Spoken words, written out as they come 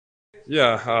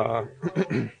Yeah,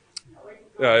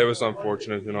 yeah, it was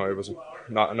unfortunate. It was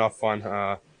not fun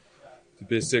to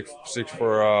be sick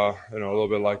for a little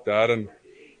bit like that, and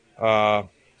uh,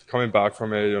 coming back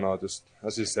from it, just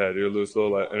as you said, you lose a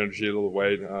little energy, a little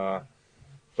weight,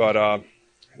 but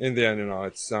in the end,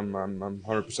 it's I'm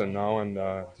 100% now, and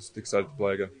just excited to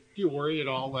play again. Do you worry at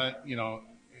all that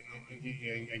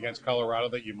against Colorado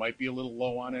that you might be a little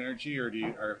low on energy, or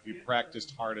if you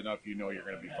practiced hard enough, you know you're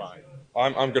going to be fine?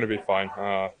 I'm gonna be fine.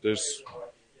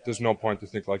 There's no point to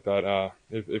think like that.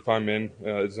 If I'm in,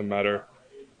 it doesn't matter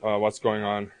what's going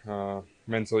on.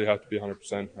 Mentally, you have to be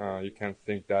 100%. You can't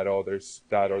think that, oh, there's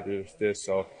that or there's this.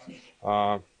 So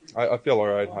uh, I feel all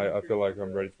right. I feel like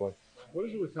I'm ready to play. What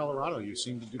is it with Colorado? You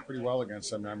seem to do pretty well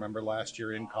against them. I remember last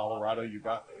year in Colorado, you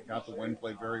got the win,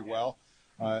 played very well.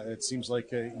 It seems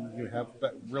like you have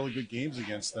really good games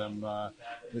against them.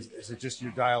 Is it just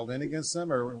you're dialed in against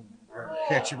them, or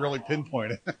can't you really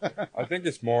pinpoint it? I think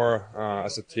it's more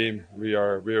as a team. We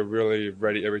are really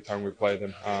ready every time we play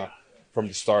them from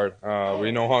the start.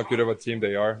 We know how good of a team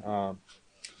they are.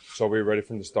 So we're ready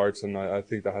from the starts, and I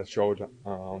think that has showed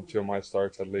on two of my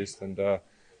starts at least. And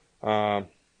um,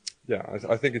 yeah,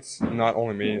 I think it's not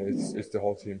only me; it's the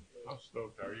whole team. How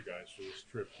stoked are you guys for this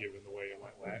trip, given the way it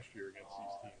went last year against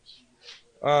these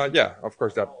teams? Yeah, of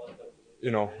course that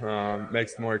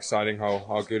makes it more exciting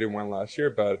how good it went last year.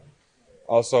 But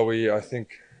also I think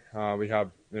we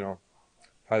have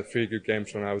had three good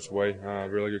games when I was away,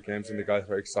 really good games, and the guys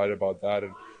are excited about that.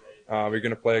 And we're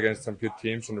gonna play against some good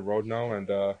teams on the road now, and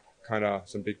kind of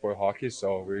some big boy hockey.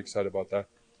 So we're excited about that.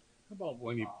 How about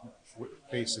when you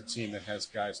face a team that has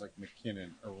guys like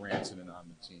McKinnon or Rantanen on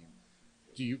the team?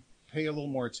 Do you pay a little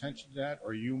more attention to that,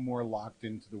 or are you more locked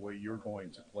into the way you're going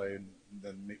to play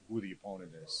than who the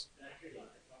opponent is?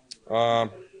 Um,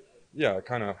 yeah, it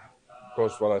kind of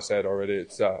goes what I said already.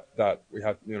 It's that we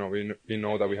have, we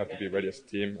know that we have to be ready as a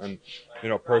team, and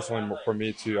personally for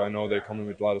me too, I know they come in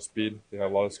with a lot of speed. They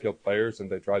have a lot of skilled players, and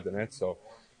they drive the net. So,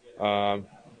 um,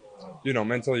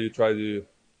 mentally you try to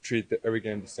treat every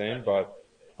game the same, but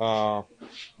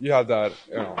you have that,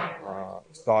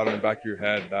 thought in the back of your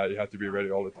head that you have to be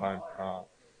ready all the time.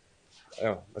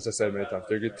 As I said many times,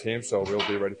 they're a good team, so we'll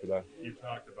be ready for that. You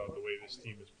talked about the way this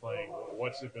team is playing.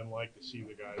 What's it been like to see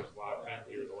the guys locked in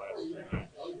here the last 3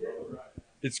 nights?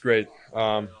 It's great.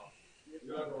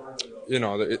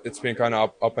 It's been kind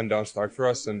of up and down start for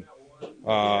us, and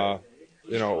uh,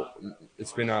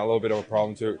 it's been a little bit of a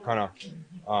problem to kind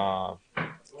of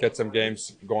get some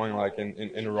games going like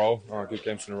in a row, good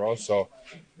games in a row. So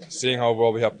seeing how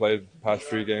well we have played the past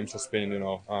three games has been,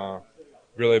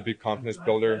 really a big confidence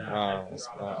builder,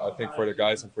 I think, for the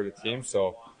guys and for the team.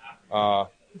 So,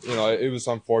 it was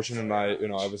unfortunate, and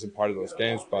I wasn't part of those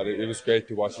games, but it was great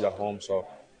to watch it at home. So,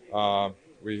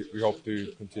 we hope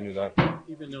to continue that.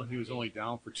 Even though he was only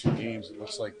down for 2 games, it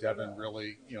looks like Devin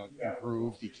really,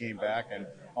 improved. He came back and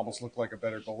almost looked like a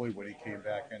better goalie when he came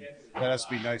back, and that has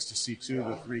to be nice to see too.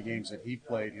 The 3 games that he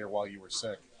played here while you were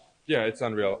sick. Yeah, it's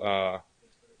unreal.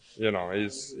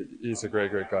 He's a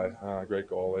great guy, great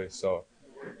goalie. So,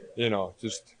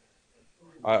 just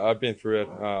I've been through it.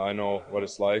 I know what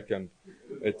it's like, and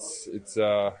it's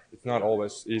not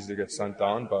always easy to get sent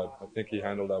down, but I think he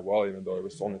handled that well, even though it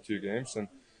was only 2 games. And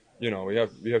we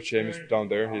have Seamus down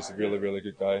there. He's a really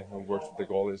good guy who works with the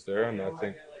goalies there, and I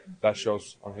think that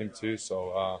shows on him too.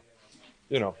 So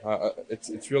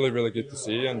it's really good to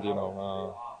see, and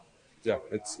yeah,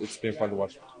 it's been fun to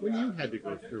watch. When you had to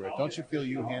go through it, don't you feel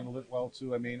you handled it well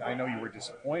too? I mean, I know you were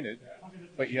disappointed,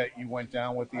 but yet you went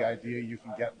down with the idea you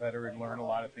can get better and learn a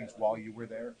lot of things while you were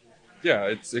there. Yeah,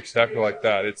 it's exactly like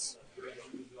that. It's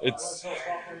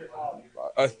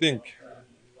I think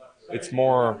it's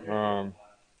more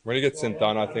when it gets sent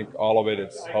done. I think all of it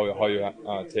is how you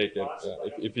take it.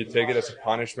 If you take it as a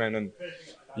punishment and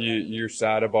you're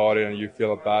sad about it and you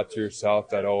feel bad to yourself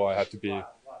that, oh, I have to be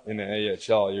in the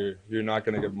AHL, you're not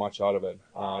going to get much out of it.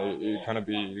 You're going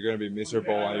to be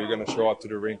miserable, and you're going to show up to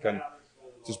the rink and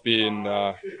just be in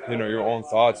your own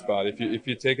thoughts. But if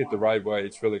you take it the right way,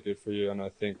 it's really good for you. And I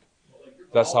think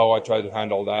that's how I try to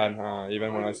handle that.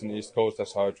 Even when I was in the East Coast,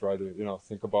 that's how I try to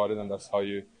think about it, and that's how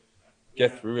you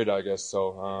get through it, I guess.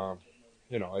 So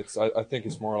I think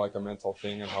it's more like a mental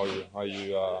thing and how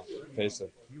you face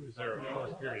it. He was there a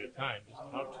short period of time. Just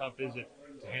how tough is it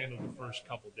to handle the first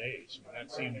couple days? I mean,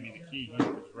 that seemed to be the key. He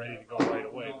was ready to go right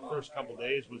away. The first couple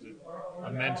days, was it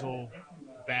a mental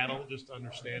battle just to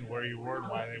understand where you were and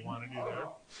why they wanted you there?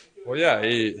 Well, yeah,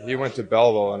 he went to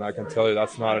Belleville, and I can tell you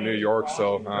that's not a New York.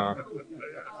 So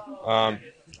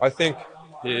I think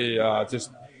he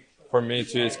just for me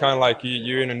too. It's kind of like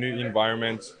you're in a new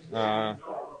environment.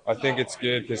 I think it's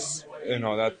good because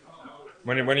that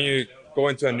when you go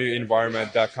into a new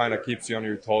environment, that kind of keeps you on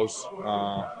your toes.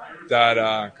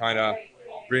 That kind of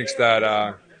brings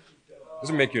that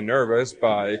doesn't make you nervous,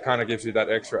 but it kind of gives you that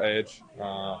extra edge.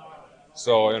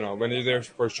 So when you're there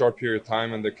for a short period of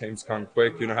time and the games come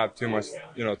quick, you don't have too much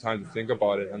time to think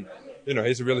about it. And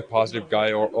he's a really positive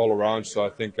guy all around. So I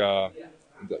think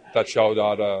that showed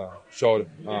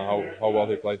how well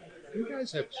he played. You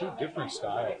guys have two different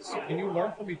styles. Can you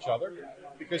learn from each other?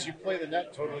 Because you play the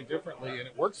net totally differently, and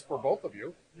it works for both of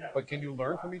you. But can you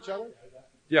learn from each other?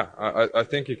 Yeah, I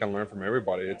think he can learn from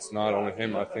everybody. It's not only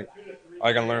him. I think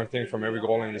I can learn things from every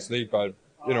goalie in this league. But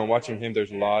watching him,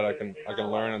 there's a lot I can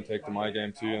learn and take to my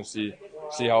game too, and see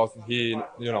how he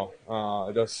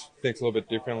does things a little bit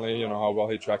differently. How well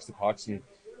he tracks the pucks and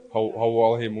how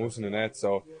well he moves in the net.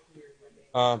 So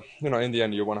in the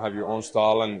end, you want to have your own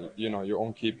style and your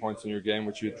own key points in your game,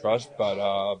 which you trust.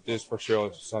 But this for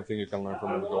sure is something you can learn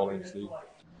from every goalie in this league.